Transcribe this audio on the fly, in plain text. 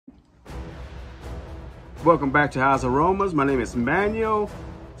Welcome back to House Aromas. My name is Manuel.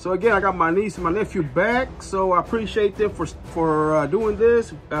 So again, I got my niece and my nephew back, so I appreciate them for doing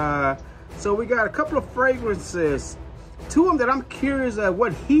this. So we got a couple of fragrances. Two of them that I'm curious at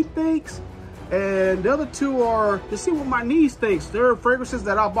what he thinks, and the other two are to see what my niece thinks. They're fragrances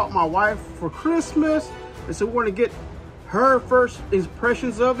that I bought my wife for Christmas, and so we want to get her first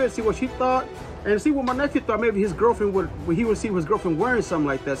impressions of it, see what she thought, and see what my nephew thought. Maybe his girlfriend would see his girlfriend wearing something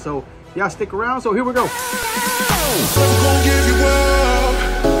like that. So y'all stick around. So here we go. Never gonna give you up.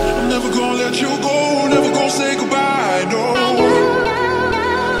 I'm never gonna let you go. Never gonna say goodbye. No.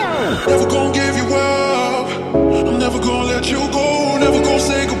 Never gonna give you up. I'm never gonna let you go. Never gonna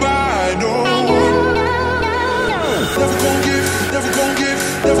say goodbye. No. Never gonna give you up. Never gonna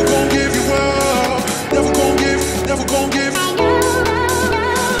give. Never gonna give you up. Never gonna give.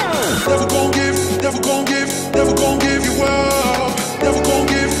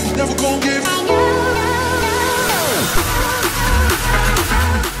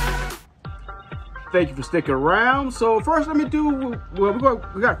 Thank you for sticking around. So first, let me do. Well,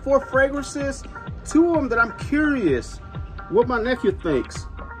 we got 4 fragrances. 2 of them that I'm curious what my nephew thinks,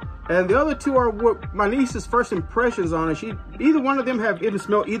 and the other 2 are what my niece's first impressions on it. Either one of them have even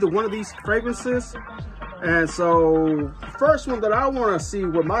smelled either one of these fragrances. And so, the first one that I want to see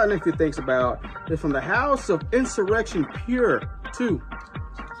what my nephew thinks about is from the House of Insurrection Pure 2.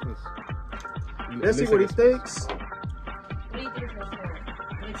 Let's see what he thinks.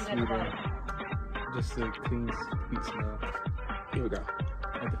 Just a clean, sweet smell. Here we go.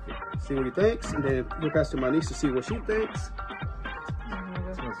 See what he thinks, and then we'll pass to my niece to see what she thinks.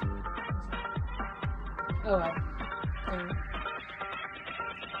 It smells good. Oh, wow.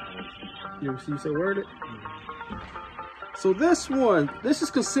 You see so worded? So this is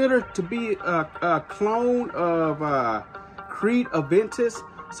considered to be a clone of Creed Aventus.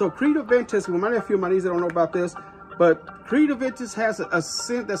 So Creed Aventus, well, my nephew and my niece, I don't know about this, but Creed Aventus has a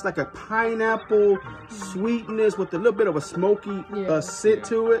scent that's like a pineapple sweetness with a little bit of a smoky scent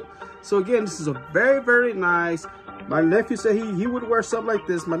to it. So again, this is a very, very nice. My nephew said he would wear something like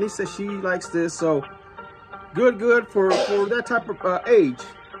this. My niece said she likes this. So good for that type of age.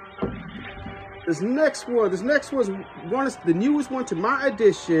 This next one is the newest one to my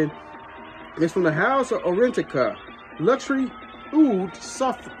edition. It's from the House of Orentica, Luxury Oud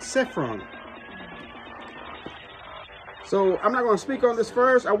Saffron. So I'm not going to speak on this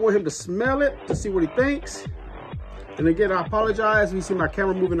first. I want him to smell it to see what he thinks. And again, I apologize. You see my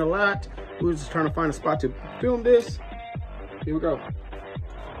camera moving a lot. We were just trying to find a spot to film this. Here we go.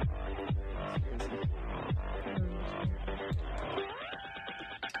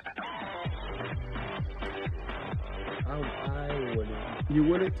 I wouldn't. You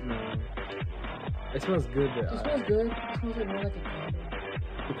wouldn't? No. It smells good, but It smells good. It smells like more like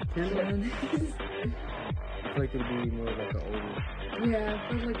a candle. Candle? I feel like it'd be more like an old, Yeah, it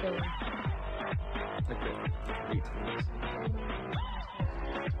feels like a...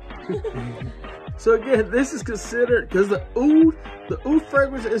 So again, this is considered, because the oud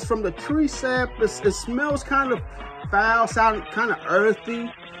fragrance is from the tree sap. It smells kind of foul, sound kind of earthy.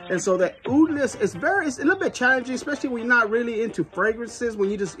 And so that oudness is it's a little bit challenging, especially when you're not really into fragrances, when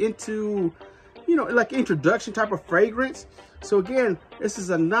you're just into, you know, like introduction type of fragrance. So again, this is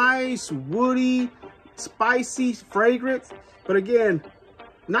a nice, woody, spicy fragrance. But again,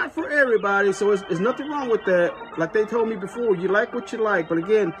 not for everybody. So it's nothing wrong with that. Like they told me before, you like what you like. But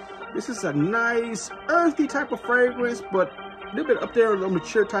again, this is a nice, earthy type of fragrance, but a little bit up there on the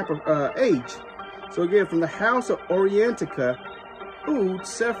mature type of age. So again, from the House of Orentica, Oud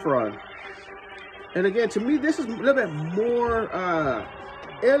Saffron. And again, to me, this is a little bit more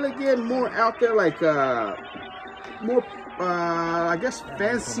elegant, more out there, like more, I guess,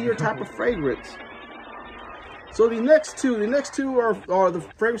 fancier type of fragrance. So the next two are the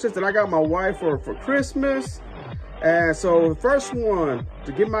fragrances that I got my wife for Christmas. And so the first one,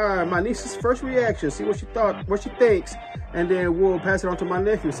 to get my niece's first reaction, see what she thinks, and then we'll pass it on to my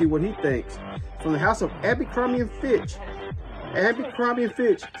nephew, see what he thinks. From the House of Abercrombie & Fitch. Abercrombie &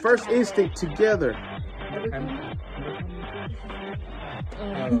 Fitch, First Instinct Together.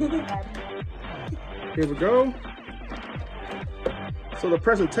 Here we go. So the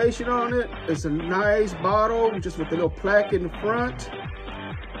presentation on it is a nice bottle, just with a little plaque in the front.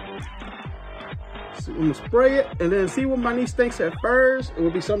 So I'm gonna spray it and then see what my niece thinks at first. It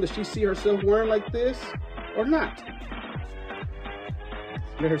will be something that she see herself wearing like this or not.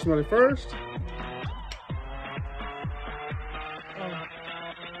 Let her smell it first.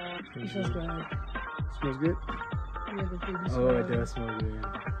 It smells good. Smells good? Oh, it does smell good.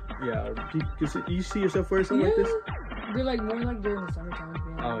 Yeah. You see yourself wearing something like this? They're like more like during the summertime.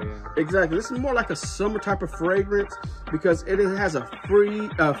 Oh yeah. Exactly. This is more like a summer type of fragrance because it has a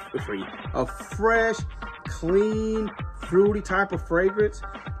fresh, clean, fruity type of fragrance.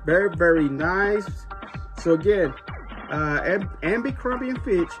 Very, very nice. So again, Abercrombie and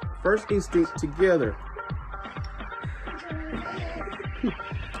Fitch, First Instinct together.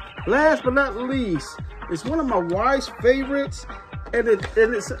 Last but not least, it's one of my wife's favorites. And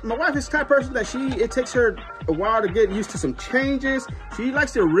it's my wife is the type of person that it takes her a while to get used to some changes. She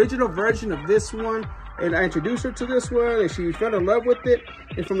likes the original version of this one, and I introduced her to this one, and she fell in love with it.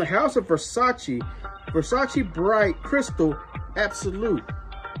 It's from the house of Versace Bright Crystal Absolute.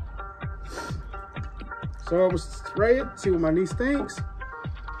 So I will spray it, see what my niece thinks.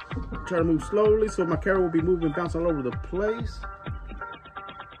 Try to move slowly so my camera will be moving, bouncing all over the place.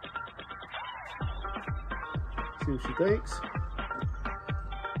 See what she thinks.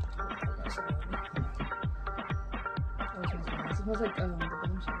 It smells like the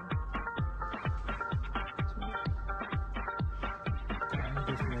bombshell.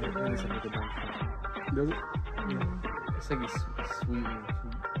 Does it? It's like it's sweet and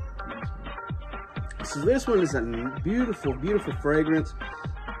So this one is a beautiful, beautiful fragrance.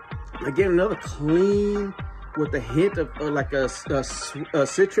 Again, another clean with a hint of like a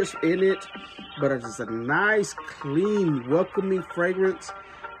citrus in it, but it's a nice, clean, welcoming fragrance.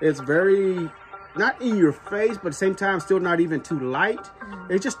 It's very not in your face, but at the same time still not even too light.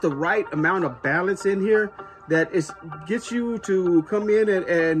 It's just the right amount of balance in here that gets you to come in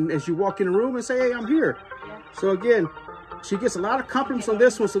and as you walk in the room and say, hey, I'm here. So again, she gets a lot of compliments on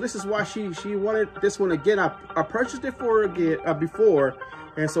this one, so this is why she wanted this one again. I purchased it for her again before,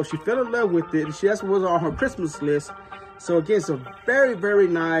 and so she fell in love with it. That's what was on her Christmas list. So again, it's a very, very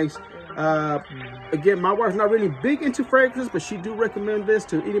nice. Again, my wife's not really big into fragrances, but she do recommend this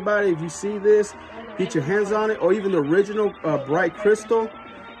to anybody. If you see this, get your hands on it, or even the original Bright Crystal.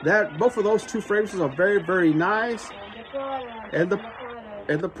 Both of those two fragrances are very, very nice. And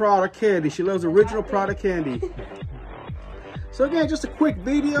the Prada candy. She loves the original Prada candy. So again, just a quick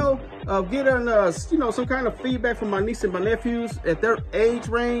video of getting some kind of feedback from my niece and my nephews at their age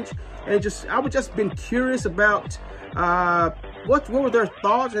range, and I would just been curious about what were their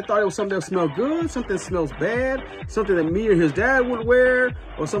thoughts. They thought it was something that smelled good, something that smells bad, something that me or his dad would wear,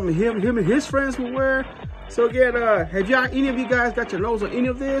 or something him and his friends would wear. So again, have any of you guys got your nose on any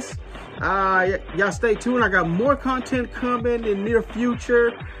of this? Y'all stay tuned. I got more content coming in near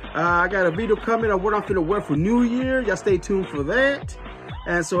future. I got a video coming of what I'm gonna wear for New Year. Y'all stay tuned for that.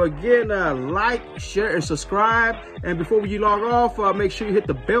 And so again, like, share, and subscribe. And before you log off, make sure you hit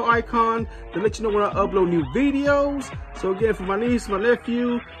the bell icon to let you know when I upload new videos. So again, for my niece, my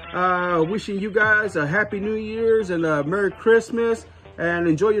nephew, wishing you guys a Happy New Year's and a Merry Christmas. And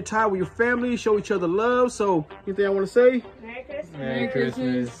enjoy your time with your family. Show each other love. So, anything I want to say? Merry Christmas. Merry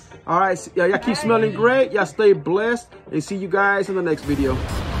Christmas. All right, y'all keep smelling great. Y'all stay blessed. And see you guys in the next video.